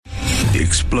The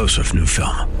explosive new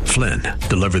film, Flynn,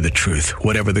 deliver the truth,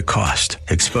 whatever the cost.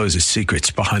 Exposes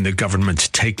secrets behind the government's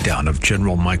takedown of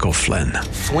General Michael Flynn.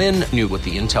 Flynn knew what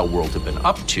the intel world had been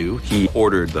up to. He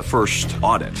ordered the first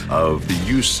audit of the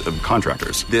use of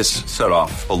contractors. This set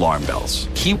off alarm bells.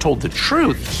 He told the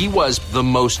truth. He was the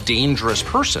most dangerous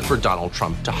person for Donald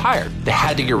Trump to hire. They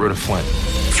had to get rid of Flynn.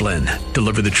 Flynn,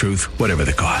 deliver the truth, whatever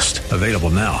the cost. Available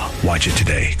now. Watch it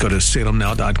today. Go to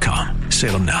salemnow.com.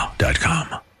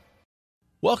 salemnow.com.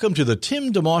 Welcome to the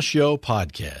Tim DeMoss Show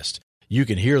podcast. You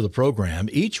can hear the program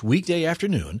each weekday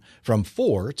afternoon from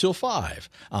 4 till 5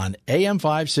 on AM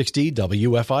 560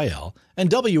 WFIL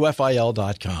and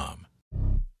WFIL.com.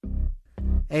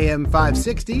 AM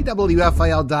 560,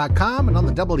 WFIL.com, and on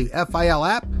the WFIL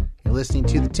app. You're listening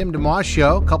to the Tim DeMoss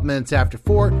Show, a couple minutes after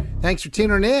 4. Thanks for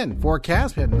tuning in.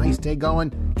 Forecast, we had a nice day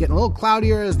going. Getting a little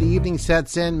cloudier as the evening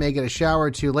sets in. May get a shower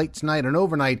or two late tonight and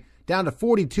overnight. Down to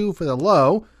 42 for the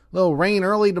low. A little rain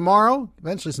early tomorrow.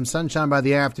 Eventually some sunshine by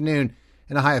the afternoon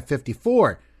and a high of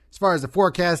 54. As far as the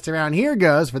forecast around here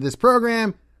goes for this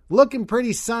program, looking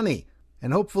pretty sunny.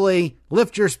 And hopefully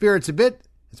lift your spirits a bit,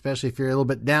 especially if you're a little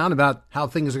bit down about how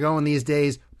things are going these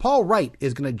days. Paul Wright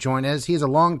is going to join us. He's a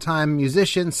longtime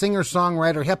musician,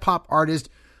 singer-songwriter, hip-hop artist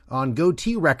on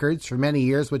Goatee Records for many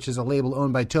years, which is a label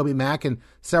owned by Toby Mac and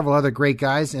several other great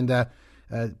guys. And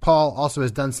Paul also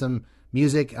has done some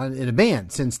music in a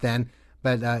band since then.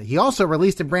 But he also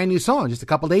released a brand new song just a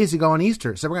couple days ago on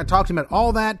Easter. So we're going to talk to him about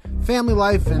all that, family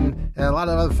life, and a lot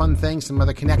of other fun things, some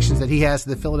other connections that he has to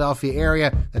the Philadelphia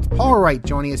area. That's Paul Wright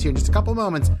joining us here in just a couple of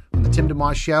moments on the Tim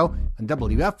DeMoss Show on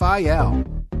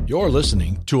WFIL. You're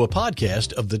listening to a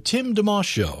podcast of the Tim DeMoss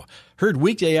Show, heard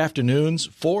weekday afternoons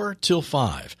 4 till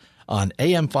 5 on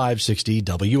AM 560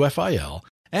 WFIL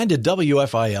and at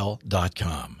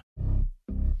WFIL.com.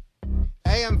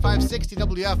 AM 560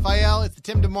 WFIL, it's the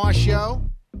Tim DeMoss Show.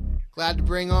 Glad to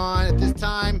bring on at this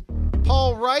time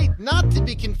Paul Wright, not to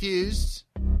be confused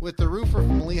with the roofer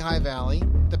from Lehigh Valley,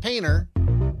 the painter,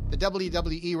 the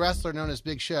WWE wrestler known as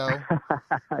Big Show.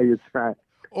 That's right.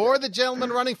 Or the gentleman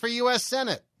running for U.S.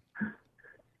 Senate,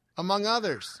 among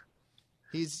others.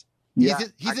 He's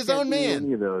his own man.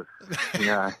 Any of those.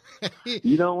 Yeah.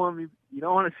 You don't want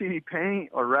to see me paint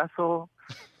or wrestle.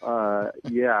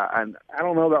 Yeah, and I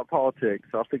don't know about politics,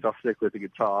 so I think I'll stick with the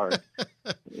guitar.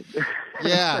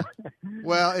 Yeah.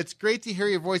 Well, it's great to hear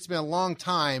your voice. It's been a long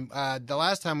time. The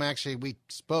last time we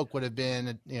spoke would have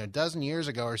been a dozen years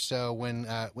ago or so when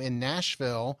in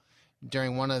Nashville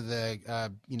during one of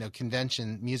the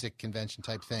music convention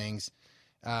type things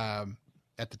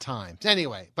at the time.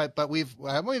 Anyway, but we've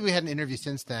we had an interview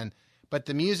since then. But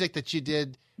the music that you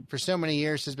did for so many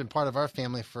years has been part of our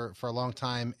family for a long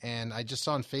time. And I just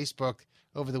saw on Facebook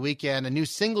over the weekend a new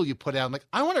single you put out. I'm like,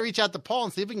 I want to reach out to Paul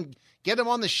and see if we can get him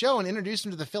on the show and introduce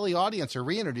him to the Philly audience or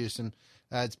reintroduce him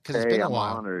because it's been a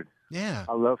while. I'm honored. Yeah.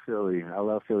 I love Philly. When I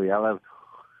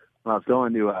was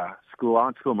going to school, I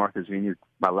went to school in Martha's Vineyard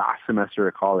my last semester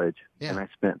of college. Yeah. And I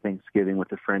spent Thanksgiving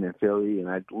with a friend in Philly. And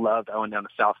I went down to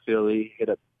South Philly, hit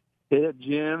up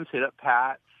gyms, hit up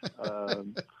Pat's.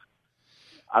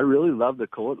 I really love the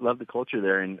culture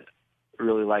there, and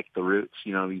really like the Roots.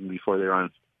 Even before they were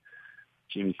on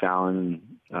Jimmy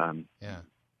Fallon.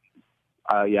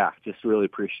 Just really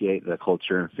appreciate the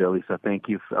culture in Philly. So thank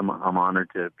you. I'm honored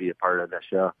to be a part of that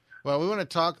show. Well, we want to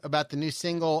talk about the new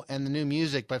single and the new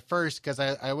music, but first, because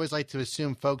I always like to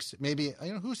assume folks maybe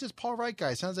who's this Paul Wright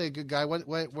guy? Sounds like a good guy.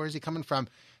 Where is he coming from?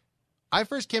 I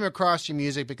first came across your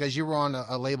music because you were on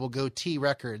a label, Goatee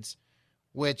Records,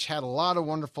 which had a lot of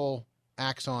wonderful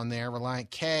acts on there.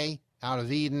 Reliant K, Out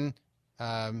of Eden,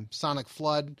 Sonic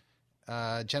Flood,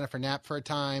 Jennifer Knapp for a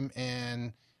time,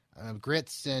 and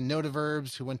Grits and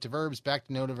Notiverbs, who went to Verbs, back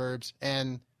to Notiverbs,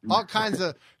 and all kinds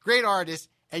of great artists.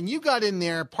 And you got in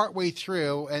there partway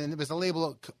through, and it was a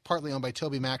label partly owned by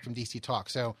Toby Mac from DC Talk.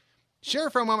 So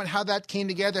share for a moment how that came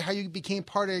together, how you became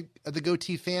part of the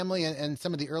Goatee family, and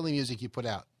some of the early music you put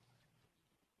out.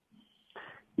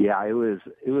 Yeah, it was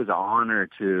an honor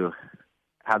to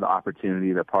have the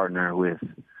opportunity to partner with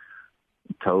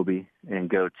Toby and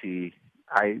Goatee.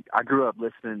 I grew up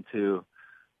listening to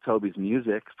Toby's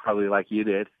music, probably like you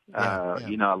did. Yeah.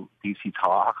 DC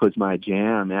Talk was my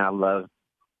jam, man. I love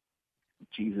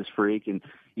Jesus Freak, and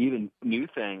even New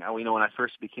Thing. When I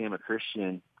first became a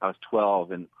Christian, I was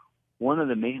 12, and one of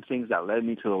the main things that led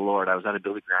me to the Lord, I was at a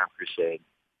Billy Graham crusade,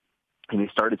 and he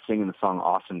started singing the song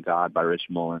Awesome God by Rich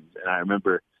Mullins, and I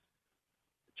remember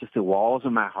just the walls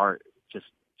of my heart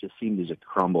just seemed to just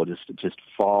crumble, just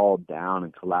fall down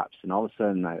and collapse. And all of a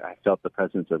sudden I felt the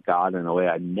presence of God in a way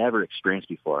I'd never experienced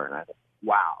before. And I thought,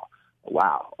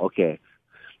 wow, okay.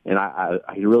 And I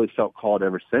really felt called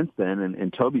ever since then.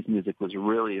 And Toby's music was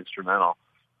really instrumental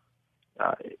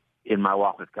in my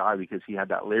walk with God, because he had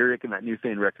that lyric in that New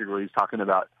Thane record where he's talking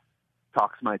about,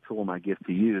 talk's my tool, my gift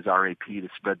to use, RAP, to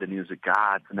spread the news of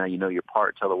God. So now you know your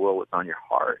part, tell the world what's on your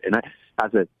heart. And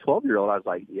as a 12-year-old, I was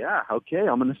like, yeah, okay,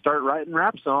 I'm going to start writing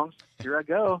rap songs. Here I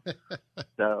go.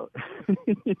 So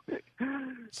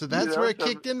that's where it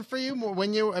kicked in for you?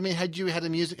 When had you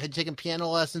taken piano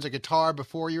lessons or guitar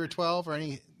before you were 12, or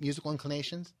any musical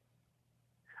inclinations?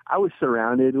 I was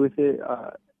surrounded with it,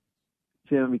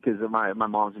 Tim, because of my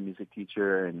mom's a music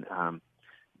teacher, and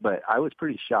but I was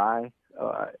pretty shy.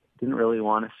 Didn't really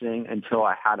want to sing until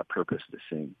I had a purpose to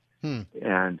sing.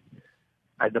 And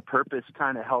the purpose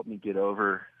kind of helped me get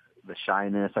over the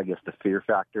shyness, I guess the fear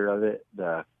factor of it,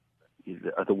 the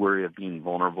worry of being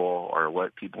vulnerable or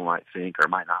what people might think or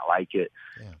might not like it.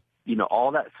 Yeah.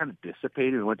 All that kind of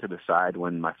dissipated and went to the side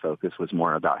when my focus was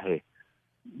more about, hey,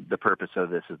 the purpose of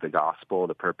this is the gospel.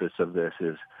 The purpose of this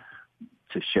is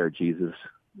to share Jesus,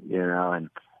 and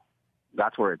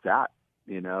that's where it's at,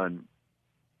 and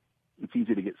it's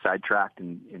easy to get sidetracked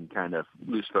and kind of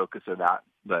lose focus of that.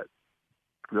 But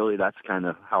really, that's kind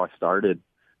of how I started.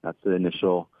 That's the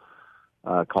initial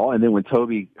call. And then when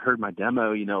Toby heard my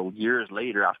demo, years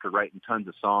later, after writing tons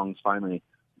of songs, finally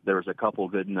there was a couple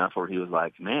good enough where he was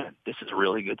like, man, this is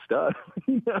really good stuff.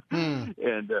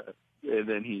 And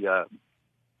then he,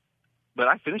 but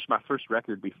I finished my first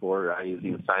record before I was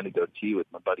even signed to Goatee with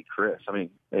my buddy Chris,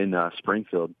 in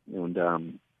Springfield.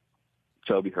 And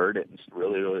Toby heard it and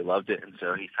really, really loved it. And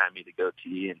so he signed me to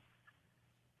Goatee, and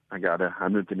I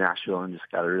moved to Nashville and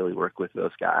just got to really work with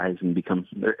those guys and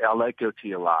I like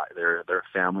Goatee a lot. They're a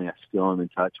family. I still am in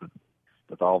touch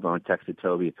with all of them. I texted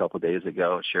Toby a couple of days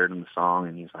ago, shared him the song,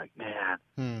 and he's like,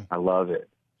 man, I love it.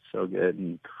 So good.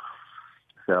 And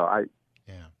so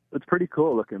it's pretty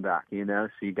cool looking back,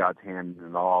 see God's hand in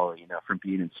it all, from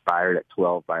being inspired at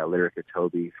 12 by a lyric of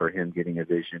Toby, for him getting a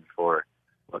vision for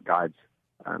what God's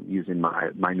using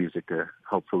my music to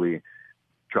hopefully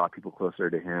draw people closer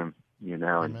to him, Amen.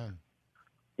 And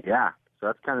yeah, so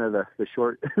that's kind of the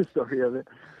short story of it.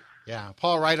 Yeah.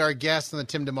 Paul Wright, our guest on the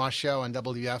Tim DeMoss Show on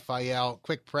WFIL.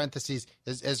 Quick parentheses,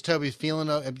 is Toby feeling,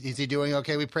 is he doing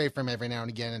okay? We pray for him every now and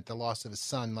again at the loss of his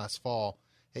son last fall.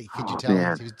 Hey, could you tell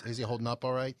him, is he holding up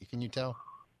all right? Can you tell?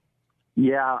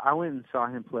 Yeah, I went and saw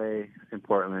him play in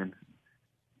Portland,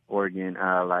 Oregon,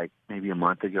 like maybe a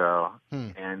month ago.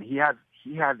 And he had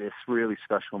this really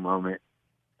special moment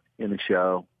in the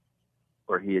show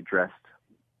where he addressed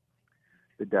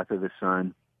the death of his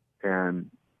son. And,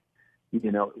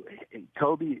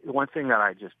 Toby, one thing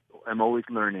that I'm always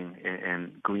learning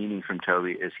and gleaning from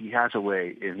Toby is he has a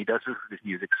way, and he does this with his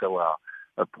music so well,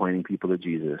 of pointing people to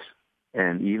Jesus.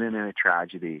 And even in a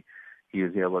tragedy, he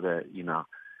was able to,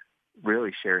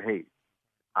 really share, hey,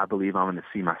 I believe I'm going to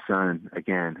see my son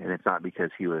again. And it's not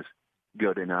because he was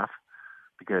good enough,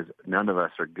 because none of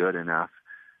us are good enough.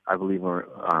 I believe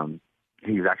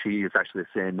he was actually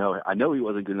saying, no, I know he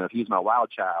wasn't good enough. He was my wild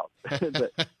child.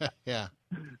 But, yeah.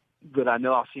 But I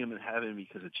know I'll see him in heaven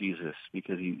because of Jesus,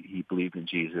 because he believed in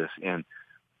Jesus. And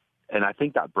I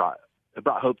think that brought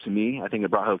hope to me. I think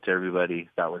it brought hope to everybody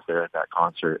that was there at that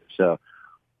concert. So,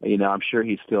 I'm sure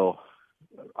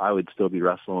I would still be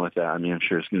wrestling with that. I'm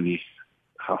sure it's going to be,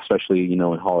 especially,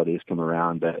 when holidays come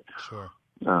around, but sure.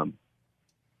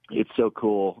 It's so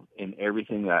cool in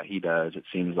everything that he does. It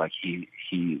seems like he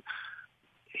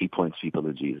points people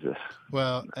to Jesus.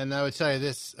 Well, and I would tell you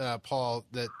this, Paul,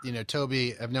 that,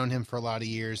 Toby, I've known him for a lot of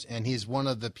years, and he's one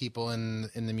of the people in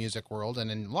the music world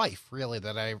and in life, really,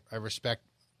 that I respect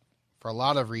for a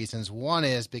lot of reasons. One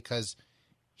is because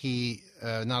he,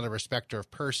 not a respecter of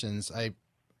persons.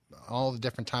 All the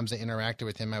different times I interacted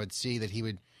with him, I would see that he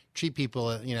would treat people,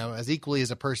 as equally as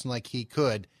a person like he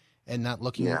could, and not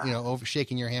looking, over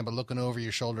shaking your hand, but looking over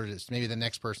your shoulder. Maybe the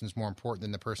next person is more important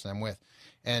than the person I'm with.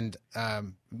 And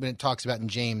when it talks about in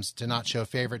James to not show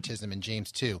favoritism in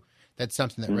James 2, that's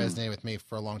something that resonated with me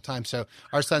for a long time. So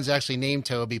our son's actually named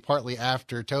Toby partly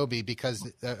after Toby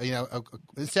because,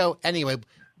 so anyway,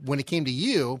 when it came to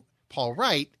you, Paul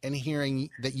Wright, and hearing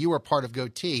that you were part of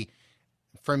Goatee,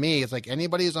 for me, it's like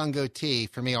anybody who's on Goatee,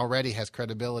 for me, already has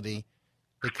credibility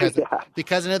because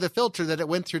I know the filter that it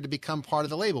went through to become part of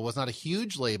the label was not a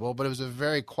huge label, but it was a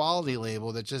very quality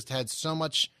label that just had so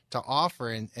much to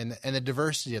offer and the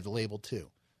diversity of the label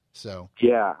too. So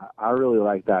yeah, I really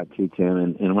like that too,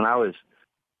 Tim. And when I was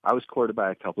courted by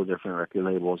a couple of different record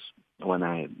labels when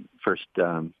I first,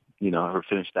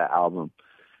 finished that album,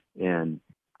 and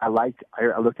I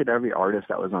looked at every artist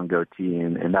that was on Goatee,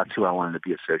 and that's who I wanted to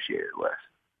be associated with.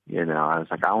 I was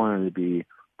like, I wanted to be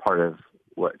part of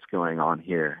what's going on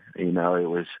here. You know, it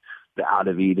was the Out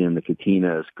of Eden, the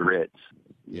Katinas, Grits,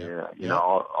 you know,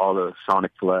 all the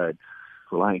Sonic Flood,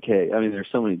 Relient K. I mean, there's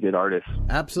so many good artists.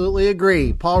 Absolutely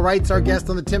agree. Paul Wright's our guest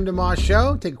on the Tim DeMoss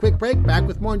Show. Take a quick break. Back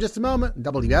with more in just a moment.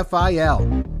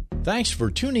 WFIL. Thanks for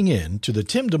tuning in to the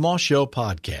Tim DeMoss Show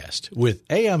podcast with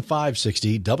AM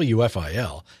 560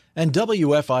 WFIL and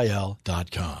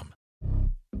WFIL.com.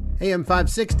 AM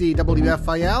 560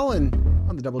 WFIL and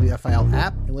on the WFIL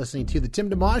app. You're listening to the Tim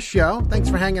DeMoss Show. Thanks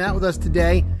for hanging out with us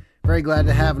today. Very glad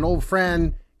to have an old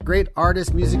friend, great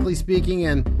artist, musically speaking,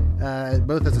 and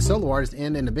both as a solo artist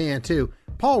and in a band, too.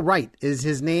 Paul Wright is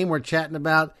his name. We're chatting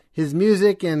about his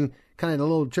music and kind of a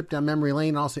little trip down memory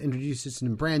lane. Also introduces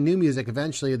some brand new music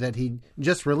eventually that he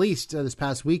just released this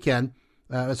past weekend.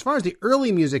 As far as the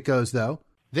early music goes, though,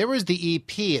 there was the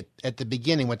EP at the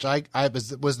beginning, which I was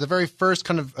the very first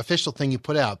kind of official thing you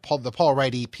put out, the Paul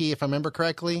Wright EP, if I remember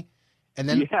correctly. And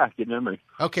then, yeah, good memory.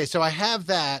 Okay, so I have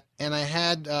that, and I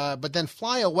had, but then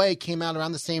Fly Away came out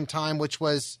around the same time, which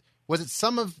was it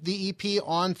some of the EP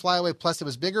on Fly Away plus it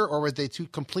was bigger, or were they two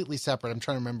completely separate? I'm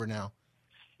trying to remember now.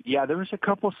 Yeah, there was a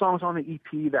couple songs on the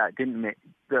EP that that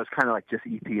was kind of like just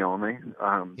EP only.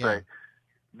 But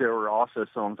there were also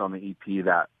songs on the EP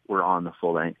that were on the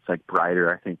full length. Like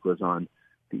Brighter, I think, was on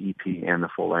the EP and the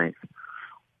full length.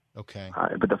 Okay.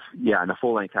 But and the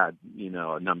full length had, you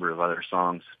know, a number of other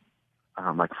songs,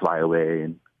 like Fly Away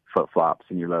and Flip Flops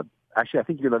and Your Love. Actually, I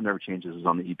think Your Love Never Changes was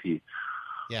on the EP.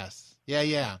 Yes.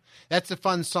 Yeah. That's a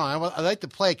fun song. I like to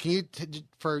play. Can you,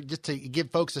 just to give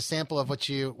folks a sample of what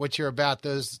you're about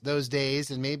those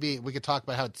days, and maybe we could talk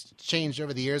about how it's changed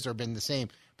over the years or been the same.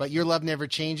 But Your Love Never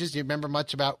Changes. Do you remember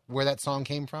much about where that song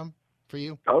came from for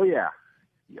you? Oh yeah,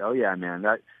 man.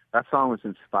 That song was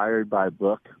inspired by a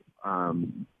book,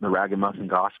 The Ragamuffin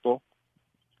Gospel.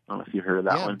 I don't know if you heard of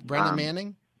that one. Brendan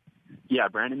Manning. Yeah,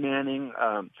 Brandon Manning.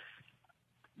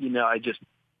 You know, I just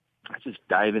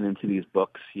diving into these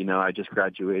books. You know, I just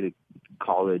graduated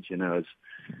college, and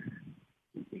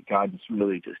God just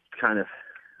really just kind of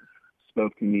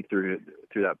spoke to me through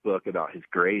that book about His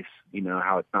grace. You know,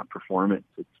 how it's not performance;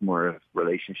 it's more of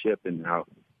relationship, and how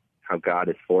God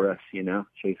is for us. You know,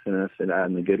 chasing us in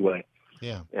a good way.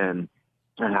 Yeah. And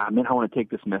I want to take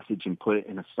this message and put it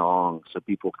in a song so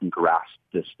people can grasp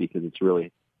this, because it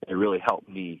really helped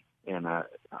me. And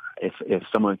if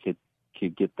someone could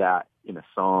get that in a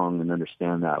song and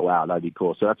understand that, wow, that'd be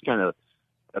cool. So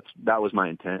that was my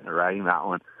intent of writing that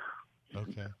one.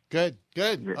 Okay, good.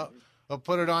 Yeah. I'll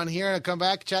put it on here and I'll come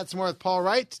back, chat some more with Paul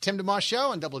Wright. Tim DeMoss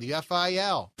Show on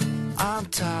WFIL. I'm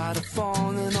tired of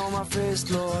falling on my face,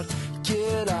 Lord.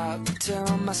 Get up,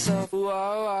 tell myself,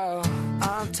 whoa.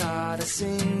 I'm tired of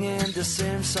singing the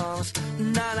same songs.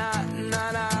 Na na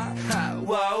na na,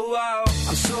 whoa.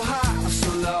 I'm so high, I'm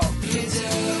so low.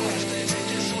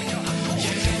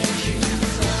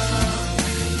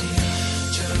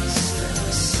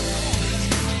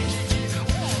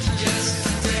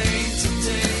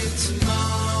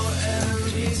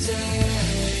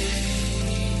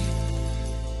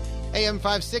 AM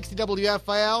 560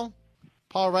 WFIL.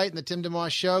 Paul Wright and the Tim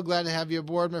DeMoss Show. Glad to have you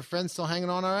aboard, my friend. Still hanging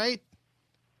on all right?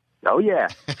 Oh, yeah.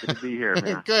 Good to be here,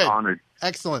 man. Good. Honored.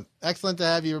 Excellent to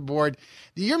have you aboard.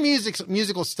 Your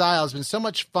musical style has been so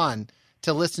much fun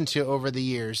to listen to over the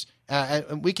years.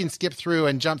 And we can skip through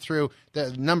and jump through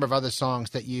the number of other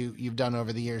songs that you've done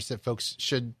over the years that folks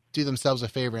should do themselves a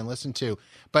favor and listen to.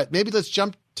 But maybe let's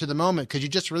jump to the moment, because you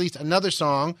just released another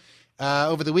song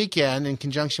over the weekend in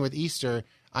conjunction with Easter,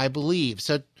 I believe.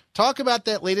 So talk about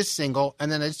that latest single,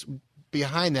 and then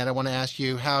behind that, I want to ask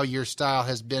you how your style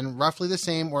has been roughly the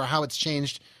same or how it's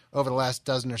changed over the last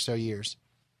dozen or so years.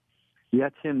 Yeah,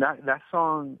 Tim, that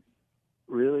song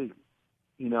really,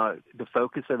 you know, the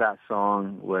focus of that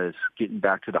song was getting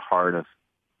back to the heart of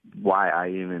why I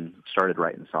even started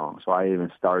writing songs, why I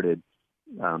even started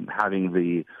having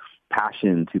the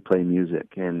passion to play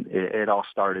music. And it all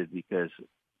started because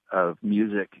of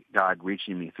music, God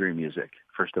reaching me through music,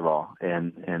 first of all,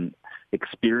 and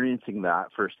experiencing that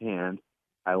firsthand.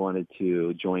 I wanted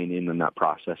to join in that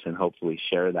process and hopefully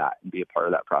share that and be a part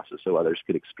of that process so others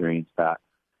could experience that.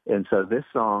 And so this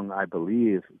song, I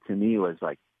believe, to me was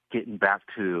like getting back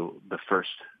to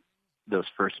those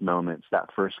first moments, that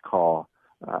first call,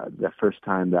 the first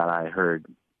time that I heard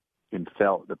and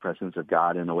felt the presence of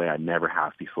God in a way I never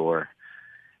have before.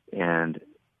 And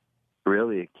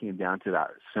really, it came down to that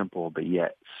simple but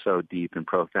yet so deep and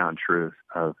profound truth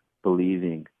of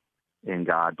believing in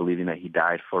God, believing that He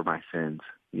died for my sins,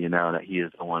 you know, that He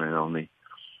is the one and only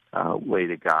way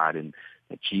to God, and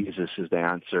that Jesus is the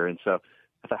answer. And so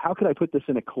I thought, how could I put this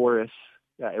in a chorus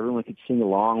that everyone could sing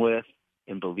along with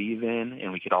and believe in,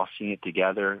 and we could all sing it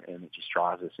together, and it just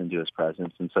draws us into his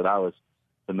presence. And so that was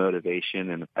the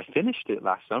motivation. And I finished it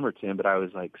last summer, Tim, but I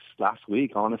was like, last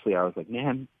week, honestly, I was like,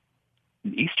 man,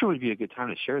 Easter would be a good time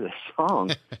to share this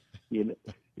song. You know,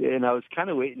 and I was kind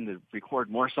of waiting to record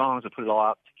more songs and put it all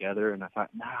out together. And I thought,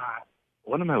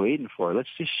 what am I waiting for? Let's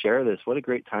just share this. What a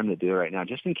great time to do it right now.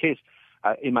 Just in case,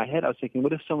 in my head, I was thinking,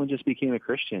 what if someone just became a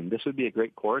Christian? This would be a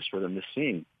great chorus for them to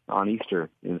sing on Easter.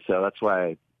 And so that's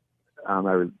why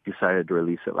I decided to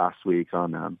release it last week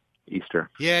on Easter.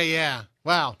 Yeah.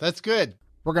 Wow, that's good.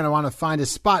 We're going to want to find a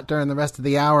spot during the rest of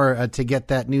the hour to get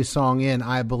that new song in,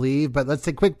 I believe. But let's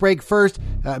take a quick break first.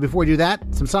 Before we do that,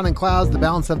 some sun and clouds. The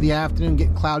balance of the afternoon,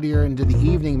 get cloudier into the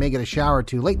evening. May get a shower or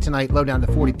two late tonight, low down to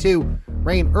 42.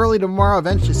 Rain early tomorrow,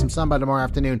 eventually some sun by tomorrow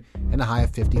afternoon, and a high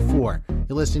of 54.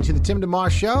 You're listening to The Tim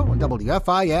DeMoss Show on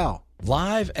WFIL.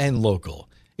 Live and local.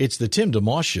 It's The Tim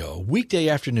DeMoss Show, weekday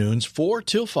afternoons 4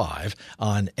 till 5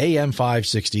 on AM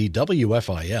 560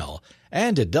 WFIL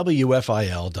and at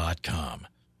WFIL.com.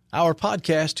 Our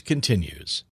podcast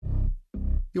continues.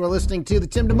 You are listening to The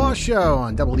Tim DeMoss Show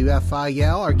on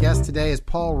WFIL. Our guest today is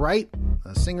Paul Wright,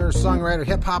 a singer, songwriter,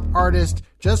 hip-hop artist.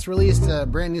 Just released a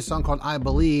brand new song called I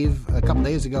Believe a couple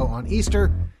days ago on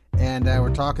Easter. And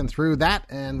we're talking through that,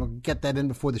 and we'll get that in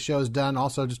before the show's done.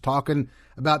 Also just talking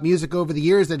about music over the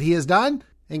years that he has done,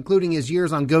 including his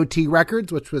years on Goatee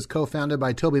Records, which was co-founded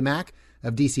by Toby Mac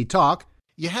of DC Talk.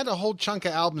 You had a whole chunk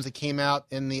of albums that came out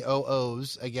in the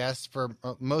 00s, I guess, for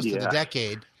most of the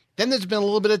decade. Then there's been a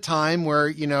little bit of time where,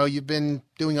 you've been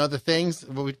doing other things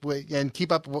and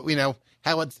keep up,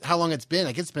 how long it's been.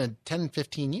 I guess it's been 10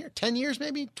 years,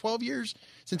 maybe 12 years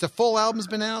since a full album's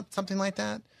been out, something like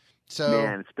that. So,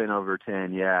 man, it's been over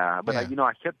 10, yeah. But I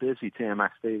kept busy, Tim. I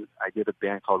did a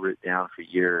band called Root Down for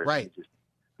years. Right.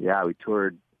 We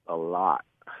toured a lot.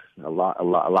 But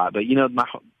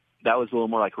that was a little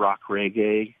more like rock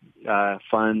reggae,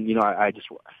 fun. I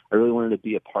really wanted to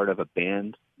be a part of a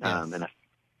band, and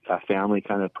a family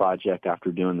kind of project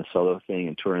after doing the solo thing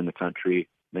and touring the country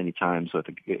many times with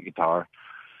a guitar.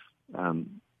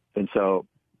 And so,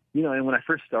 and when I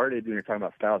first started, when you're talking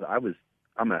about styles,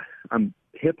 I'm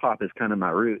hip hop is kind of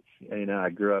my roots. I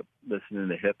grew up listening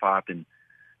to hip hop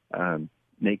and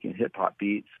making hip hop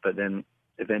beats, but then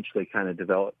eventually kind of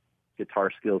developed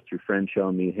guitar skills through friends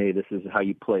showing me, hey, this is how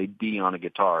you play D on a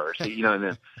guitar. So, and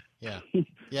then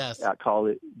yes.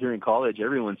 During college,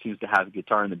 everyone seems to have a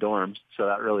guitar in the dorms, so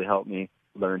that really helped me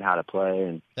learn how to play.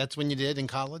 And that's when you did in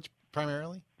college,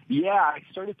 primarily? Yeah, I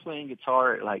started playing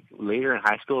guitar like later in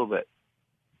high school, but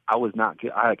I was not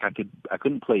good. I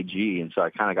couldn't play G, and so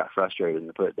I kind of got frustrated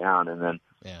and put it down. And then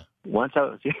once I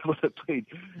was able to play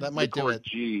the chord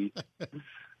G,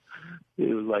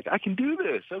 it was like, I can do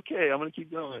this. Okay, I'm going to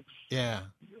keep going. Yeah.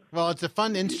 Well, it's a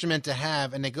fun instrument to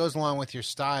have, and it goes along with your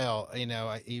style.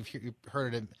 You've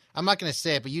heard it. I'm not going to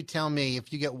say it, but you tell me,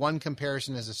 if you get one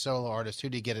comparison as a solo artist, who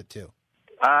do you get it to?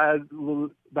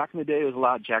 Back in the day, it was a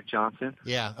lot of Jack Johnson.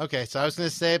 Yeah, okay. So I was going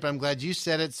to say it, but I'm glad you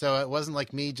said it, so it wasn't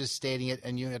like me just stating it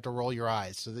and you had to roll your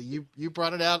eyes. So that you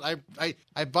brought it out.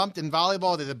 I bumped in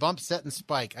volleyball. There's a bump, set, and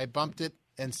spike. I bumped it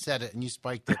and set it, and you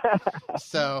spiked it.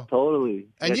 So totally.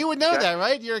 And you would know that,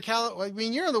 right? You're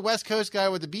you're on the West Coast guy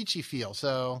with the beachy feel.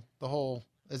 So the whole,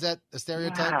 is that a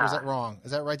stereotype or is that wrong?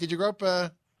 Is that right? Did you grow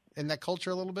up in that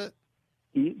culture a little bit?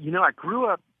 I grew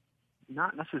up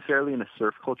not necessarily in a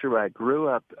surf culture, but I grew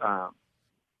up on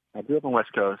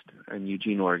West Coast in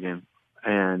Eugene, Oregon,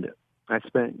 and I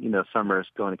spent summers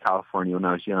going to California when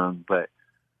I was young. But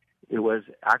it was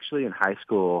actually in high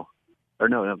school, or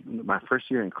no, my first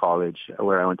year in college,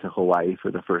 where I went to Hawaii for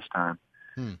the first time.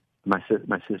 My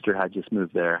sister had just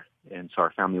moved there, and so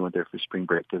our family went there for spring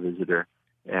break to visit her.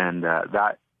 And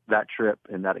that trip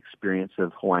and that experience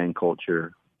of Hawaiian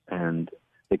culture, and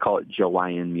they call it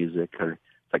Jawaiian music, or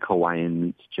like Hawaiian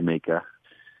meets Jamaica.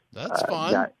 That's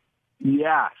fun.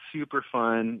 Super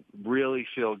fun, really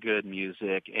feel good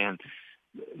music, and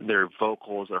their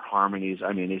vocals, their harmonies,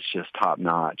 it's just top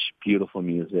notch, beautiful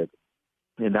music.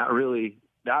 And that really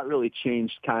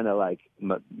changed kind of like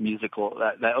musical,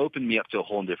 that opened me up to a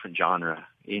whole different genre.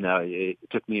 It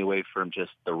took me away from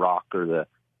just the rock or the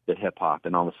hip hop,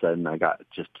 and all of a sudden I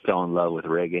fell in love with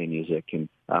reggae music and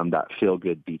that feel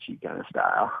good beachy kind of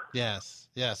style. Yes.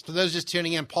 For those just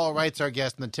tuning in, Paul Wright's our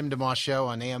guest on the Tim DeMoss Show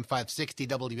on AM 560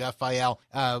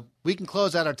 WFIL. We can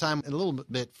close out our time in a little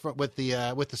bit with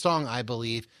the song I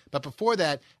Believe, but before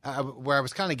that, where I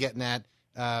was kind of getting at,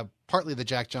 partly the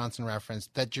Jack Johnson reference,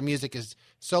 that your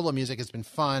solo music has been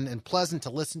fun and pleasant to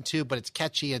listen to, but it's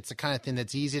catchy. It's the kind of thing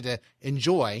that's easy to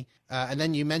enjoy. And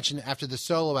then you mentioned after the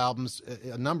solo albums,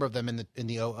 a number of them in the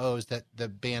 00s, that the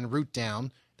band Root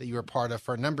Down, that you were part of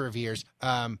for a number of years,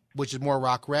 which is more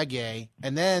rock reggae.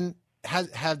 And then has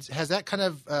that kind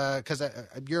of, because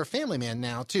you're a family man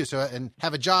now too, so and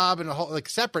have a job and a whole like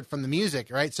separate from the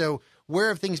music, right? So where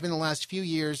have things been the last few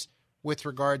years with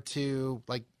regard to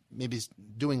like maybe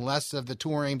doing less of the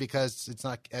touring because it's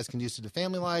not as conducive to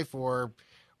family life, or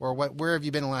what? Where have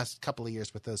you been the last couple of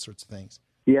years with those sorts of things?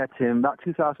 Yeah, Tim, about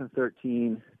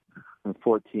 2013 and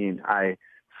 14, I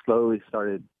slowly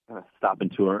started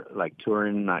stopping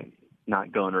touring,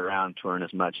 not going around touring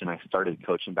as much, and I started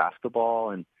coaching basketball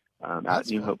and at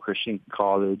New Hope Christian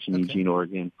College in Eugene,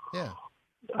 Oregon. Yeah.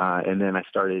 And then I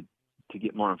started to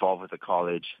get more involved with the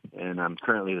college, and I'm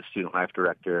currently the student life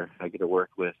director. I get to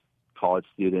work with college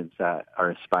students that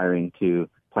are aspiring to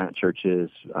plant churches,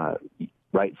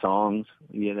 write songs,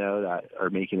 that are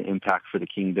making an impact for the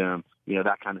kingdom,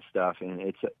 that kind of stuff.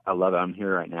 And I love it. I'm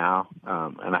here right now.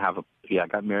 And I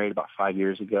got married about 5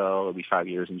 years ago. It'll be 5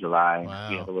 years in July. Wow.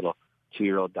 We have a little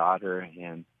 2-year-old daughter.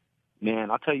 And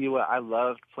man, I'll tell you what, I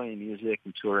loved playing music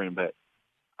and touring, but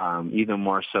even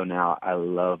more so now, I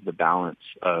love the balance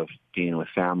of being with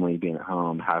family, being at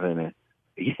home, having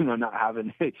not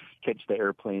having to catch the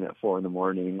airplane at 4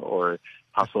 a.m. or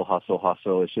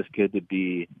hustle. It's just good to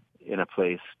be in a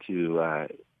place to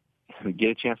get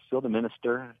a chance still to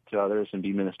minister to others and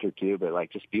be ministered to, but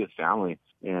like just be with family.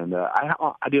 And I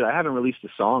haven't released a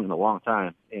song in a long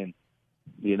time, and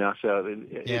so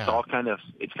it's all kind of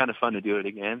fun to do it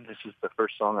again. This is the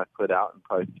first song I've put out in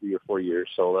probably 3 or 4 years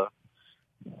solo.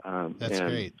 That's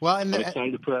great. Well, and I'm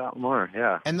excited to put out more.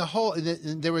 Yeah. And the whole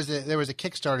there was a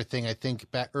Kickstarter thing I think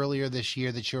back earlier this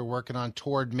year that you were working on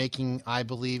toward making I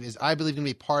Believe going to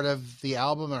be part of the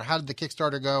album, or how did the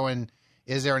Kickstarter go? And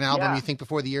is there an album you think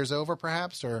before the year's over,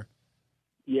 perhaps? Or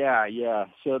yeah.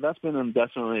 So that's been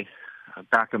definitely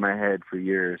back of my head for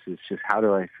years. It's just how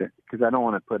do I fit? Because I don't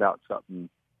want to put out something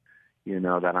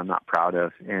that I'm not proud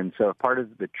of. And so part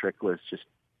of the trick was just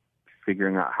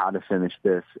figuring out how to finish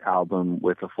this album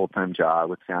with a full-time job,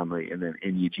 with family, and then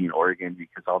in Eugene, Oregon,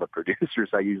 because all the producers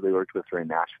I usually worked with were in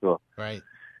Nashville. Right.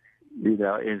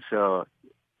 And so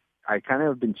I kind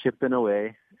of been chipping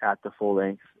away at the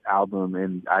full-length album,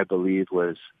 and I Believe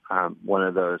was one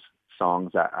of those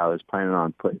songs that I was planning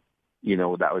on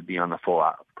that would be on the full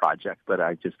project, but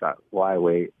I just thought, why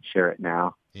wait, share it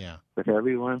now with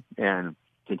everyone, and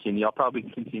continue. I'll probably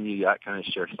continue that kind of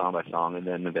share song by song, and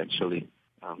then eventually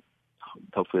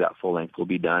hopefully that full length will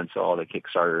be done. So all the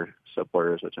Kickstarter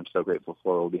supporters, which I'm so grateful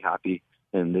for, will be happy.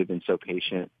 And they've been so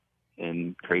patient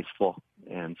and graceful.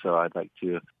 And so I'd like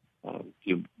to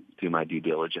do my due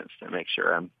diligence to make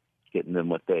sure I'm getting them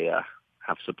what they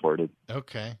have supported.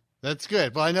 Okay. That's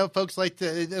good. Well, I know folks like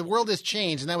the world has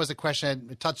changed, and that was a question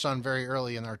I touched on very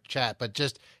early in our chat, but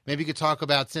just maybe you could talk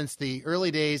about since the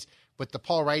early days with the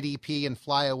Paul Wright EP and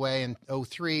Fly Away in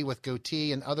 2003 with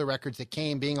Goatee and other records that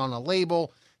came being on a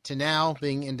label, to now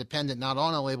being independent, not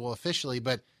on a label officially,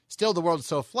 but still the world is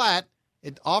so flat,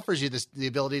 it offers you the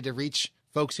ability to reach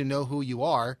folks who know who you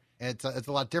are. And it's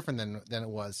a lot different than it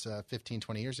was 15,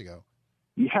 20 years ago.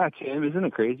 Yeah, Tim, isn't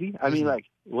it crazy? I mean, like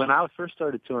when I first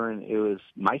started touring, it was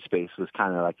MySpace was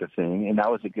kind of like the thing. And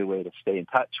that was a good way to stay in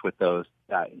touch with those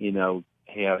that,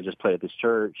 hey, I would just play at this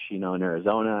church, in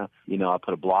Arizona. I'll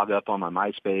put a blog up on my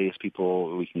MySpace.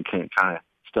 We can kind of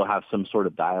still have some sort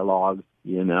of dialogue,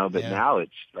 but now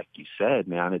it's like you said,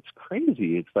 man, it's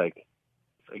crazy. It's like,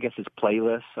 I guess it's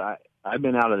playlists. I've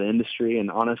been out of the industry,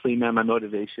 and honestly, man, my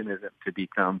motivation isn't to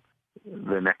become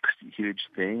the next huge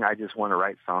thing. I just want to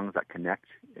write songs that connect.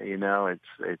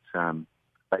 It's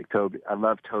like Toby. I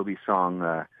love Toby's song.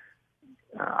 I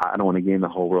don't want to gain the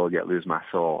whole world yet lose my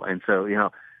soul. And so,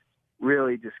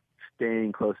 really just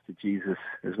staying close to Jesus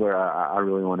is where I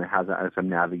really want to have that as I'm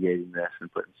navigating this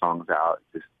and putting songs out.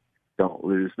 Just don't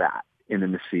lose that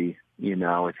intimacy,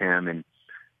 with him. And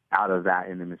out of that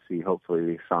intimacy, hopefully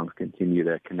these songs continue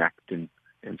to connect and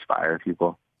inspire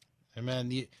people.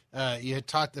 Amen. You had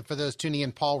talked, for those tuning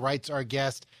in, Paul Wright's our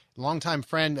guest, longtime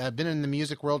friend, been in the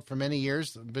music world for many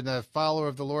years, been a follower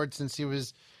of the Lord since he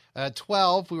was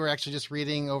 12. We were actually just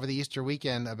reading over the Easter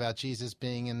weekend about Jesus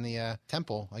being in the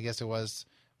temple, I guess it was,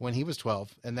 when he was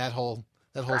 12, and that whole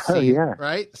scene,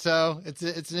 right? So it's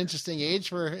an interesting age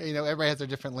for, everybody has their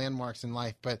different landmarks in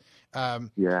life, but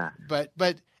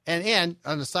and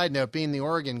on a side note, being the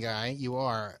Oregon guy, you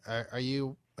are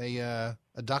you a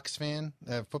Ducks fan,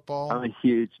 football? I'm a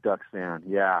huge Ducks fan.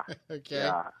 Yeah. Okay.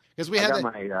 Yeah. Because I got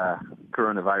my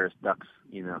coronavirus Ducks,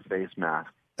 face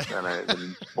mask that I've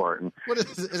been sporting. What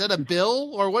is that, a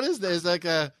bill, or what is this? Is like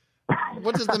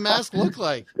what does the mask look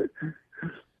like?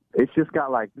 It's just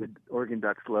got like the Oregon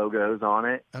Ducks logos on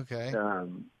it. Okay.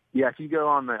 Yeah, if you go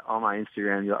on my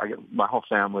Instagram, I get my whole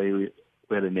family.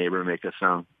 We had a neighbor make a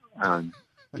song.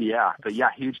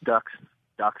 Huge Ducks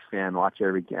fan. Watch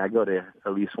every game. I go to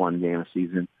at least one game a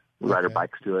season. We ride our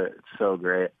bikes to it. It's so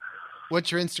great.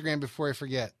 What's your Instagram before I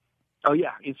forget? Oh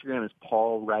yeah, Instagram is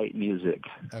Paul Wright Music.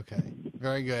 Okay,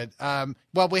 very good.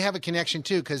 Well, we have a connection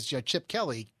too because Chip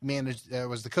Kelly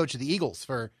was the coach of the Eagles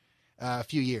for a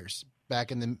few years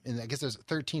back in I guess it was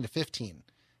 13 to 15.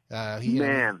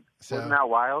 Wasn't that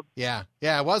wild? Yeah,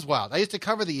 it was wild. I used to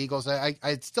cover the Eagles.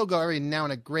 I'd still go every now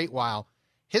and a great while.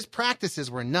 His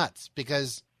practices were nuts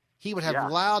because he would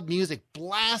have loud music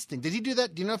blasting. Did he do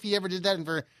that? Do you know if he ever did that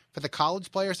for the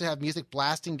college players to have music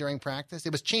blasting during practice?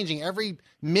 It was changing every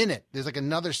minute. There's like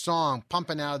another song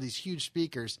pumping out of these huge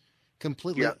speakers,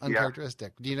 completely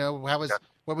uncharacteristic. Do you know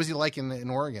what was he like in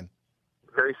Oregon?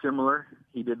 Very similar.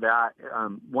 He did that.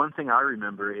 One thing I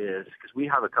remember is because we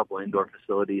have a couple indoor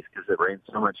facilities because it rains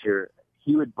so much here.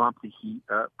 He would bump the heat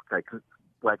up,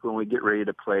 like when we get ready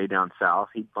to play down south.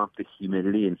 He'd bump the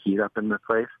humidity and heat up in the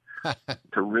place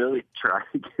to really try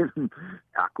to get him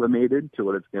acclimated to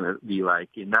what it's going to be like.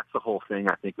 And that's the whole thing,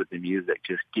 I think, with the music.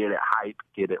 Just get it hype,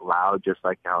 get it loud, just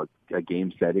like how a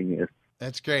game setting is.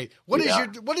 That's great. What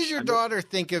does your daughter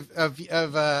think of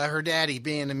her daddy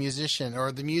being a musician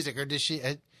or the music? Or does she?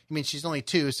 I mean, she's only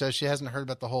 2, so she hasn't heard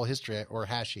about the whole history. Or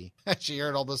has she? Has she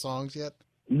heard all the songs yet?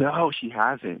 No, she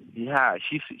hasn't. Yeah,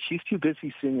 she's too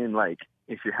busy singing like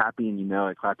 "If You're Happy and You Know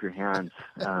It, Clap Your Hands."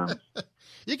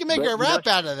 You can make her rap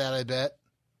out of that, I bet.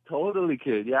 Totally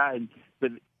could. Yeah, but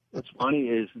what's funny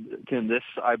is this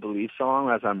 "I Believe"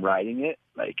 song, as I'm writing it,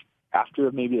 like.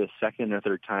 After maybe the second or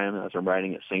third time as I'm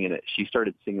writing it, singing it, she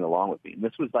started singing along with me. And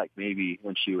this was like maybe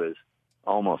when she was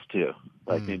almost 2,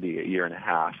 like maybe a year and a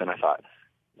half. And I thought,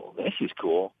 well, this is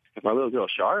cool. If my little girl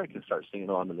Shara can start singing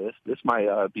along to this might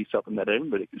be something that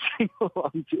everybody can sing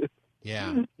along to.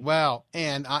 Yeah. Well,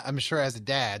 and I'm sure as a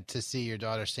dad, to see your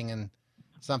daughter singing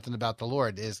something about the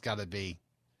Lord is got to be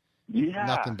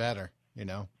nothing better, you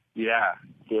know? Yeah.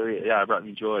 It brought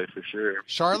me joy for sure.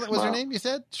 Charlotte was her name, you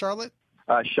said? Charlotte?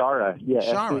 Shara,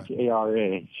 Shara.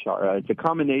 Shara. Shara. It's a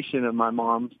combination of my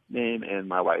mom's name and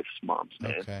my wife's mom's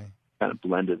name. Okay. Kind of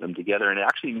blended them together, and it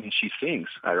actually means she sings,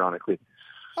 ironically.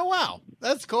 Oh, wow.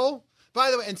 That's cool.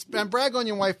 By the way, and brag on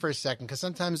your wife for a second, because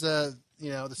sometimes, the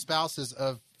spouses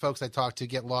of folks I talk to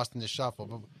get lost in the shuffle.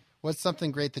 But what's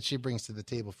something great that she brings to the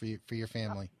table for your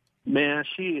family? Man,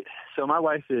 so my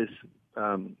wife is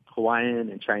Hawaiian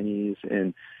and Chinese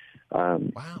and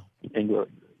wow.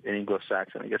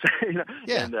 Anglo-Saxon, I guess.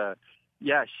 Yeah. And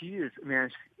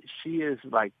she is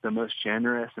like the most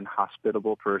generous and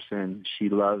hospitable person. She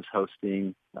loves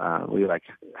hosting. We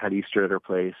had Easter at her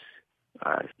place.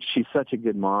 She's such a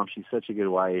good mom. She's such a good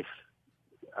wife.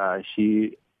 I'll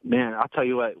tell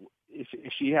you what, if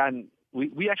she hadn't,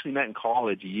 we actually met in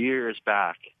college years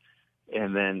back,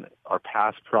 and then our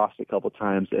paths crossed a couple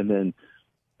times, and then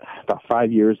about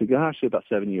 5 years ago, actually about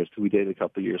 7 years, because we dated a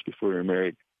couple of years before we were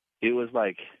married. It was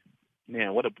like,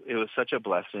 man, it was such a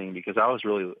blessing because I was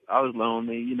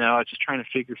lonely, I was just trying to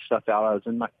figure stuff out. I was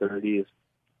in my 30s,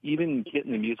 even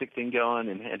getting the music thing going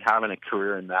and having a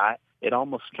career in that. It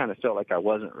almost kind of felt like I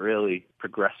wasn't really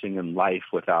progressing in life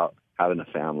without having a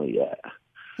family yet.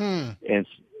 And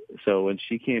so when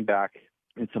she came back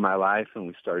into my life and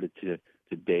we started to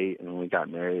date and when we got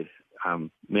married,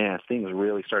 things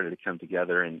really started to come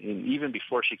together. And even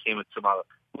before she came into about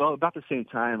the same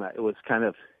time, it was kind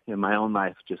of in my own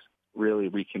life, just really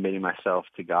recommitting myself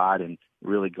to God and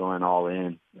really going all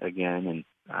in again.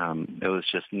 And it was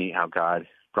just neat how God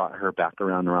brought her back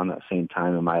around that same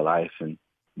time in my life and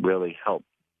really helped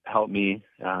me.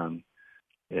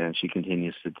 And she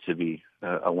continues to be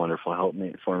a wonderful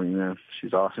helpmate for me, man.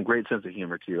 She's awesome. Great sense of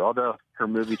humor, too. Although her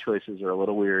movie choices are a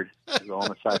little weird. She's all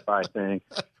in a sci-fi thing.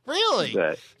 Really?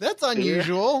 That's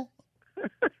unusual.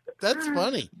 That's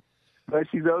funny. But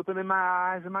she's opening my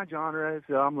eyes and my genre,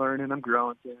 so I'm learning. I'm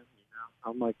growing too.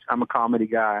 I'm a comedy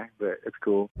guy, but it's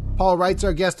cool. Paul Wright's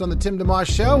our guest on the Tim DeMoss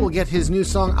Show. We'll get his new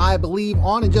song, I Believe,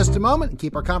 on in just a moment and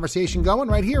keep our conversation going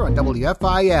right here on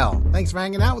WFIL. Thanks for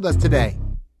hanging out with us today.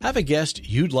 Have a guest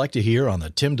you'd like to hear on the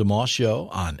Tim DeMoss Show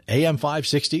on AM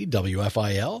 560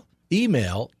 WFIL?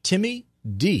 Email Timmy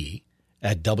D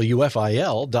at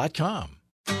WFIL.com.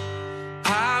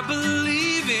 I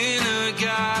believe in a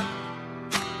God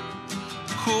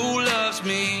who loves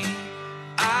me.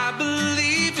 I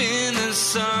believe in the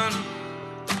Son,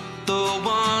 the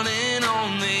one and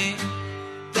only,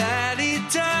 that He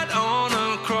died on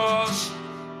a cross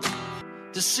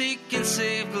to seek and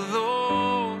save the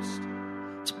lost,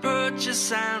 to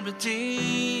purchase and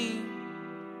redeem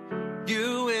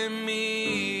you and me.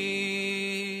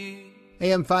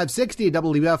 AM560,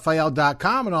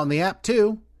 WFIL.com, and on the app,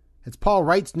 too. It's Paul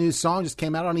Wright's new song, just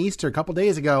came out on Easter a couple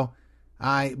days ago.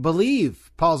 I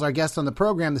believe Paul's our guest on the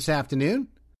program this afternoon.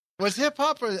 Was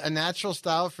hip-hop a natural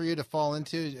style for you to fall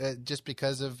into just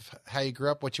because of how you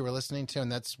grew up, what you were listening to,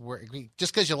 and that's where,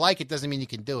 just because you like it doesn't mean you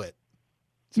can do it?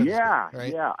 So Yeah, speak,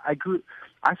 right? yeah.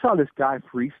 I saw this guy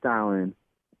freestyling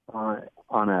on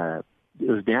it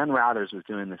was Dan Routhers was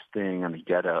doing this thing on the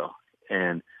Ghetto,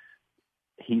 and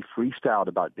he freestyled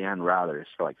about Dan Routhers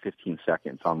for like 15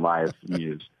 seconds on live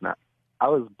news. And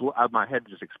my head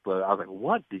just exploded. I was like,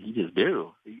 what did he just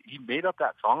do? He made up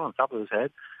that song on top of his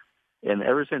head. And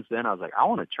ever since then, I was like, I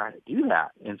want to try to do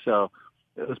that. And so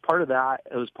it was part of that.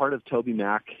 It was part of Toby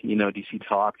Mac, DC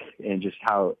Talk, and just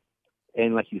how,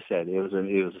 and like you said, it was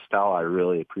a style I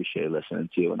really appreciated listening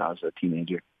to when I was a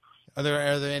teenager. Are there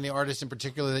any artists in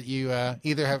particular that you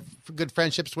either have good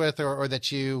friendships with or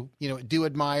that you do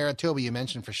admire? Toby, you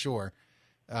mentioned for sure.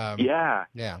 Yeah.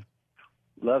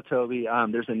 Love Toby.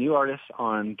 There's a new artist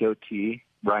on Goatee,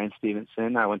 Ryan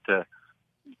Stevenson. I went to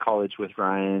college with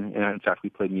Ryan, and in fact, we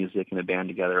played music in a band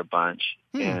together a bunch.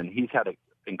 And he's had an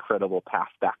incredible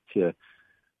path back to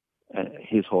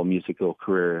his whole musical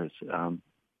career. It's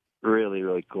really,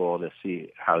 really cool to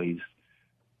see how he's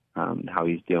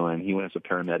doing. He went as a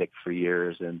paramedic for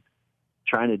years and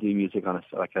trying to do music as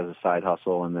a side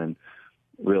hustle, and then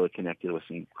really connected with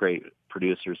some great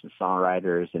producers and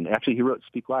songwriters. And actually, he wrote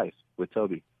 "Speak Life" with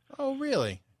Toby. Oh,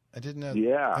 really? I didn't know.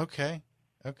 Yeah. Okay.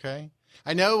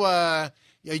 I know.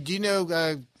 Do you know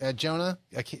Jonah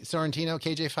Sorrentino,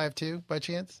 KJ52, by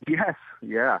chance? Yes.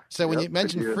 Yeah. So when you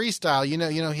mentioned freestyle,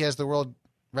 he has the world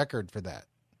record for that.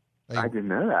 I didn't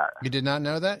know that. You did not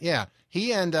know that? Yeah.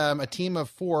 He and a team of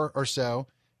 4 or so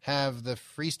have the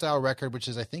freestyle record, which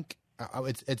is, I think,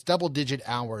 it's double-digit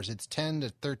hours. It's 10 to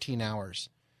 13 hours.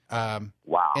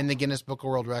 Wow. In the Guinness Book of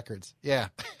World Records. Yeah.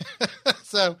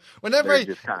 So whenever They're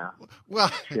just kind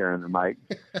of sharing the mic.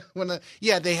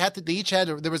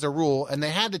 There was a rule, and they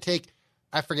had to take,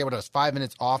 I forget what it was, 5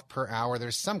 minutes off per hour.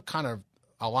 There's some kind of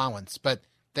allowance, but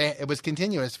it was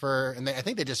continuous I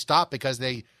think they just stopped because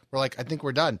they were like, I think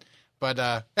we're done.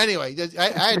 But anyway,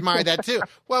 I admire that too.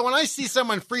 Well, when I see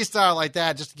someone freestyle like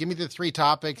that, just give me the 3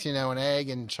 topics, an egg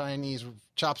and Chinese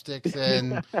chopsticks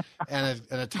and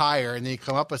a tire, and then you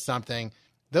come up with something.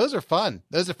 Those are fun.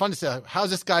 Those are fun to say. How's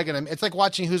this guy going to? It's like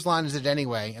watching Whose Line Is It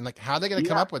Anyway, and like how are they going to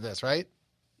come up with this, right?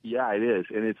 Yeah, it is,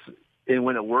 and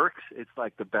when it works, it's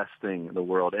like the best thing in the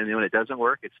world. And when it doesn't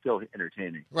work, it's still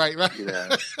entertaining. Right.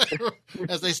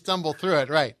 As they stumble through it,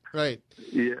 right.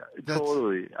 Yeah,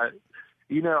 totally.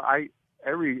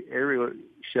 Every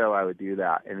show I would do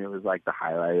that, and it was like the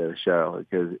highlight of the show,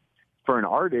 because for an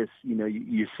artist,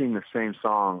 you sing the same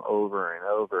song over and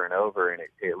over and over, and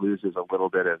it loses a little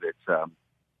bit of its,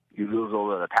 you lose a little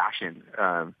bit of the passion,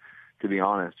 to be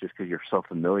honest, just because you're so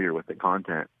familiar with the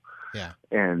content. Yeah.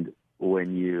 And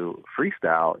when you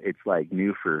freestyle, it's like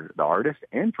new for the artist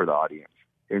and for the audience.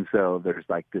 And so there's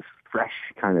like this fresh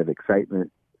kind of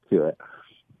excitement to it.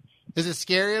 Is it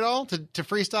scary at all to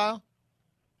freestyle?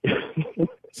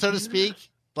 So to speak?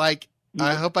 Like,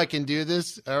 I hope I can do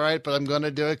this, all right, but I'm going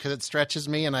to do it because it stretches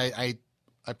me, and I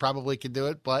probably could do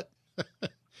it, but...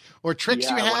 Or tricks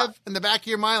you have in the back of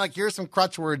your mind, like, here's some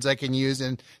crutch words I can use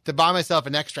and to buy myself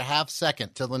an extra half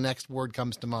second till the next word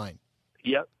comes to mind.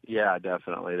 Yep. Yeah,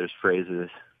 definitely. There's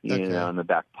phrases, in the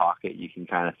back pocket you can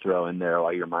kind of throw in there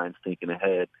while your mind's thinking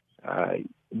ahead.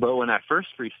 But when I first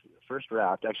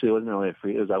rapped, actually it wasn't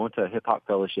really I went to a hip-hop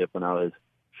fellowship when I was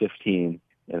 15,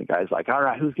 and the guy's like, all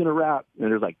right, who's going to rap? And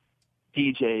there's like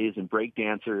DJs and break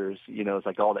dancers, it's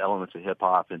like all the elements of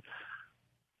hip-hop. And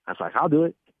I was like, I'll do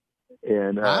it.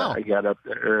 And wow. I got up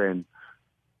there, and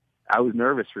I was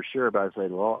nervous for sure, but I was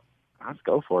like, well, let's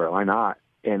go for it. Why not?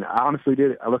 And I honestly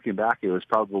did it. Looking back, it was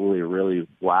probably really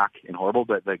whack and horrible,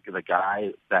 but the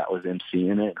guy that was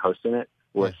emceeing it, hosting it,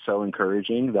 was so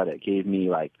encouraging that it gave me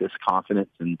like this confidence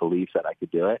and belief that I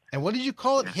could do it. And what did you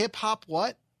call it? Hip hop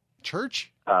what?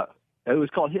 Church? It was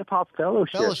called Hip Hop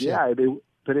Fellowship. Yeah,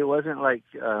 but it wasn't like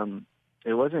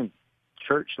it wasn't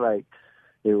church like.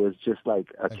 It was just like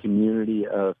a community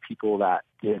of people that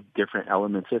did different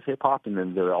elements of hip hop, and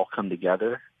then they would all come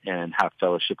together and have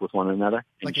fellowship with one another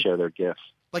and share their gifts.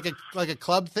 Like a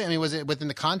club thing. I mean, was it within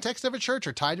the context of a church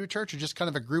or tied to a church, or just kind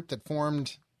of a group that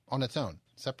formed on its own,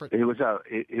 separate? It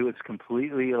was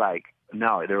completely like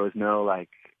no, there was no like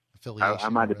affiliation. I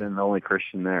might have been the only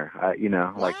Christian there.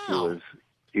 Like it was.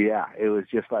 Yeah, it was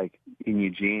just like in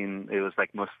Eugene, it was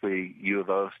like mostly U of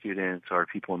O students or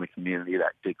people in the community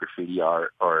that did graffiti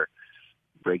art or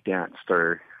breakdanced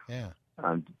or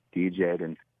DJ'd.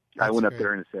 And I went up great.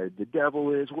 there and said, "The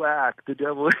devil is whack. The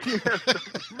devil is."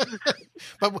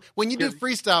 But when you do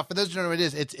freestyle, for those who don't know what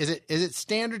it is it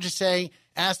standard to say,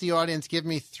 ask the audience, give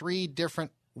me 3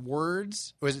 different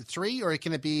words? Or is it 3, or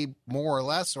can it be more or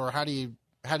less? Or how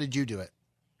did you do it?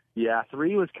 Yeah,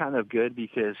 3 was kind of good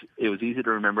because it was easy to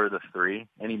remember the 3.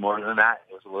 Any more than that,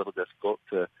 it was a little difficult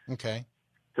to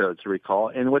recall.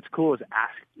 And what's cool is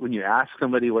when you ask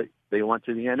somebody what they want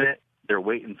to be in it, they're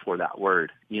waiting for that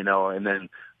word, and then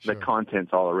the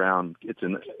content's all around.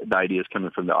 The idea is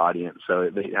coming from the audience, so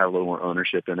they have a little more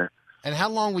ownership in it. And how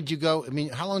long would you go? I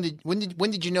mean, when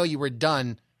did you know you were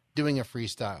done doing a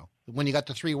freestyle? When you got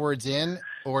the 3 words in,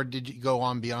 or did you go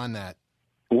on beyond that?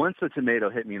 Once the tomato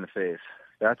hit me in the face,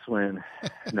 that's when.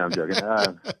 No, I'm joking.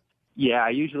 Yeah,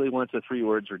 usually once the 3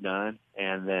 words were done,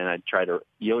 and then I'd try to.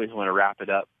 You always want to wrap it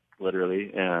up,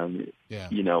 literally,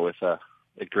 with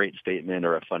a great statement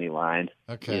or a funny line.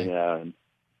 Okay.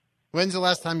 When's the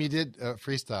last time you did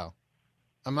freestyle?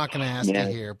 I'm not going to ask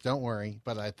you here. Don't worry,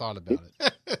 but I thought about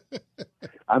it.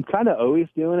 I'm kind of always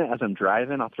doing it as I'm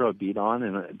driving. I'll throw a beat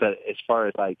on, but as far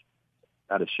as like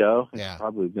at a show, it's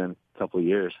probably been a couple of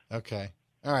years. Okay.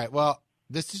 All right. Well,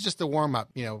 this is just a warm up.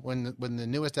 When the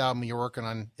newest album you're working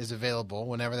on is available,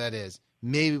 whenever that is,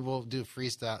 maybe we'll do a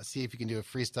freestyle. See if you can do a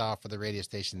freestyle for the radio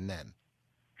station then.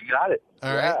 You got it.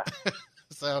 All right.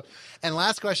 So, and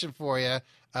last question for you.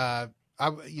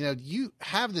 You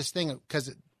have this thing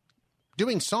because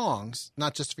doing songs,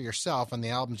 not just for yourself on the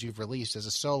albums you've released as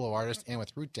a solo artist and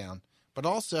with Root Down, but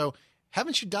also,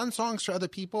 haven't you done songs for other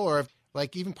people? Or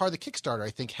like even part of the Kickstarter,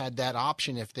 I think, had that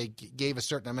option. If they gave a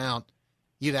certain amount,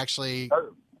 you'd actually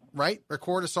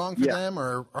record a song for them,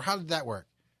 or how did that work?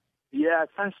 Yeah, it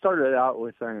kind of started out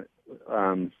with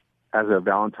as a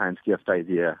Valentine's gift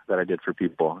idea that I did for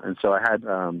people. And so I had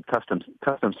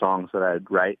custom songs that I'd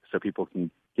write so people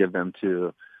can give them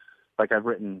to, like I've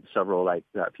written several like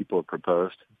that people have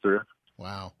proposed through.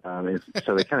 Wow.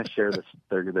 So they kind of share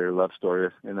their love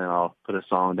stories, and then I'll put a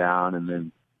song down. And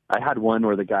then I had one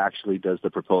where the guy actually does the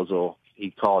proposal.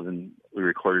 He called and we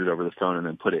recorded it over the phone and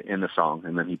then put it in the song.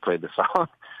 And then he played the song,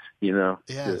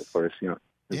 for his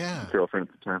girlfriend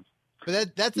at the time.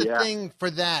 But that's the thing for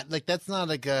that. Like, that's not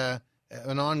like an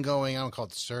ongoing, I don't call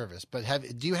it service, but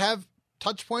do you have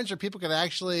touch points where people could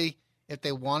actually, if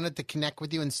they wanted to connect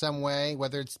with you in some way,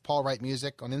 whether it's Paul Wright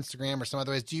Music on Instagram or some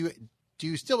other ways, do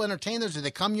you still entertain those? Do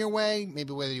they come your way,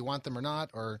 maybe whether you want them or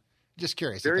not, or just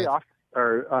curious? Very often,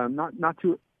 or not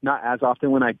as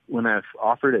often. When I've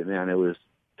offered it, man, it was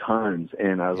tons.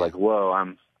 And I was like, whoa,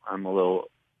 I'm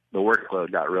the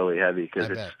workload got really heavy because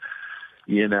it's,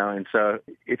 and so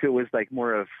if it was like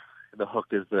more of the hook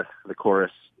is the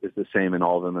chorus is the same in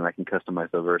all of them, and I can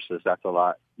customize the verses, that's a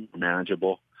lot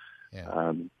manageable.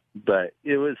 Yeah. But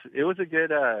it was a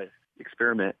good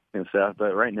experiment and stuff.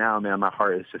 But right now, man, my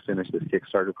heart is to finish this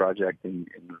Kickstarter project and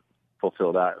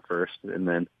fulfill that first, and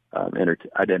then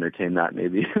I'd entertain that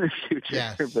maybe in the future.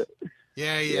 Yes. But,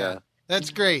 yeah.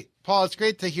 That's great. Paul, it's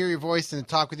great to hear your voice and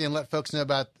talk with you and let folks know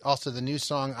about also the new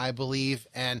song, I Believe.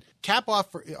 And cap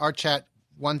off for our chat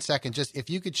 1 second, just if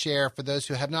you could share for those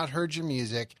who have not heard your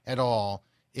music at all,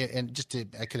 and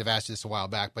I could have asked you this a while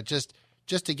back, but just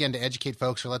again to educate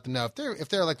folks or let them know if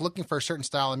they're like looking for a certain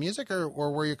style of music or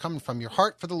where you're coming from. Your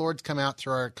heart for the Lord's come out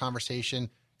through our conversation.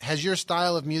 Has your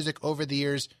style of music over the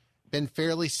years been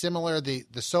fairly similar, the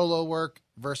solo work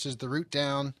versus the Root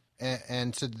Down,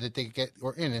 and so that they get,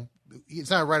 it's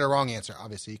not a right or wrong answer,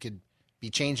 obviously. You could be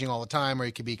changing all the time, or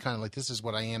you could be kind of like, this is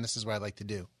what I am, this is what I like to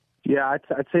do. Yeah,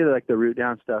 I'd say that like the Root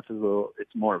Down stuff is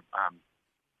it's more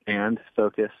band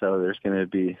focused, so there's going to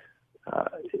be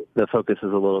the focus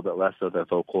is a little bit less of the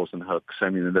vocals and hooks. I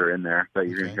mean, they're in there, but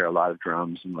you're going to hear a lot of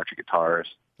drums and electric guitars,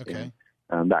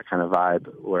 and that kind of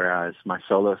vibe. Whereas my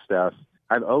solo stuff,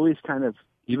 I've always kind of,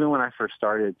 even when I first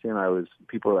started, Tim,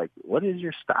 people were like, "What is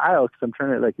your style?" Because I'm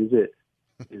trying to like, is it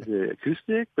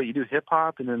acoustic? But you do hip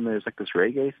hop, and then there's like this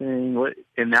reggae thing.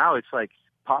 And now it's like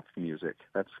pop music.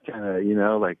 That's kind of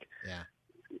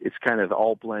it's kind of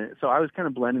all blend. So I was kind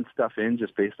of blending stuff in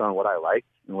just based on what I liked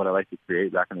and what I like to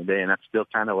create back in the day, and that's still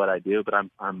kind of what I do. But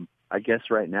I guess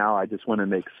right now I just want to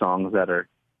make songs that are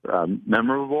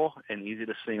memorable and easy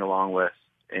to sing along with,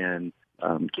 and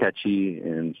catchy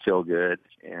and feel good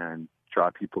and draw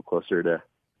people closer to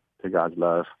God's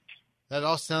love. That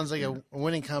all sounds like a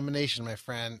winning combination, my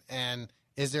friend. And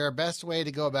is there a best way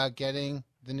to go about getting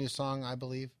the new song, I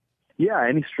Believe? Yeah,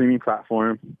 any streaming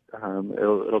platform.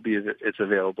 It's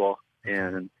available.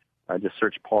 And just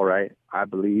search Paul Wright, I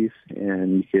Believe,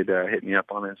 and you could hit me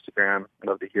up on Instagram. I'd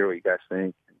love to hear what you guys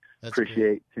think. That's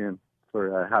Appreciate great. Tim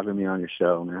for having me on your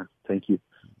show, man. Thank you.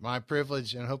 My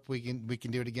privilege, and hope we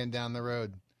can do it again down the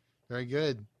road. Very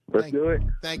good. Let's do it.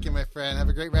 Thank you, my friend. Have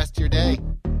a great rest of your day.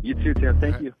 You too, Tim.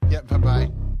 Thank you. Yep, bye-bye.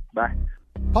 Bye.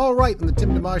 Paul Wright on the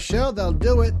Tim DeMoss Show. That'll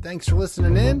do it. Thanks for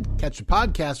listening in. Catch a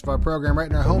podcast of our program right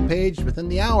on our homepage within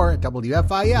the hour at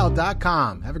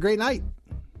WFIL.com. Have a great night.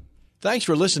 Thanks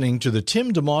for listening to the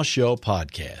Tim DeMoss Show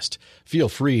podcast. Feel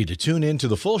free to tune in to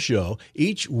the full show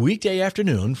each weekday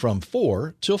afternoon from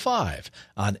 4 till 5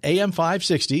 on AM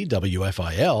 560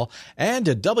 WFIL and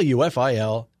at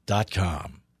WFIL.com.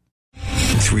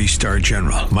 3-star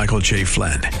General Michael J.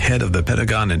 Flynn, head of the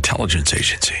Pentagon Intelligence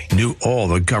Agency, knew all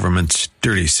the government's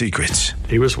dirty secrets.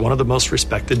 He was one of the most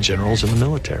respected generals in the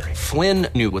military. Flynn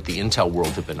knew what the intel world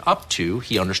had been up to.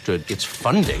 He understood its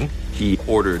funding. He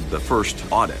ordered the first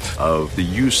audit of the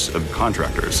use of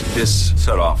contractors. This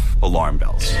set off alarm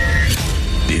bells.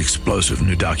 The explosive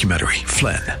new documentary,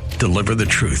 Flynn, Deliver the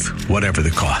Truth, Whatever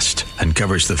the Cost,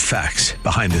 uncovers the facts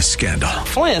behind this scandal.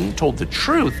 Flynn told the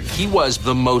truth. He was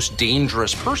the most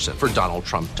dangerous person for Donald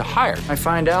Trump to hire. I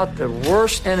find out the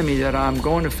worst enemy that I'm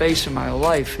going to face in my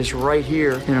life is right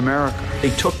here in America. They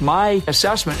took my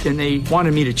assessment and they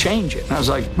wanted me to change it. And I was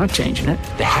like, I'm not changing it.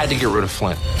 They had to get rid of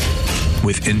Flynn.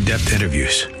 With in-depth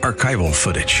interviews, archival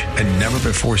footage, and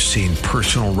never-before-seen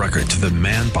personal records of the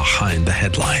man behind the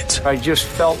headlines. I just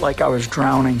felt like I was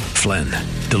drowning. Flynn,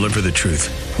 Deliver the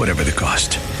Truth, Whatever the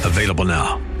Cost. Available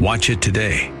now. Watch it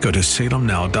today. Go to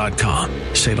salemnow.com.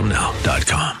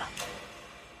 salemnow.com.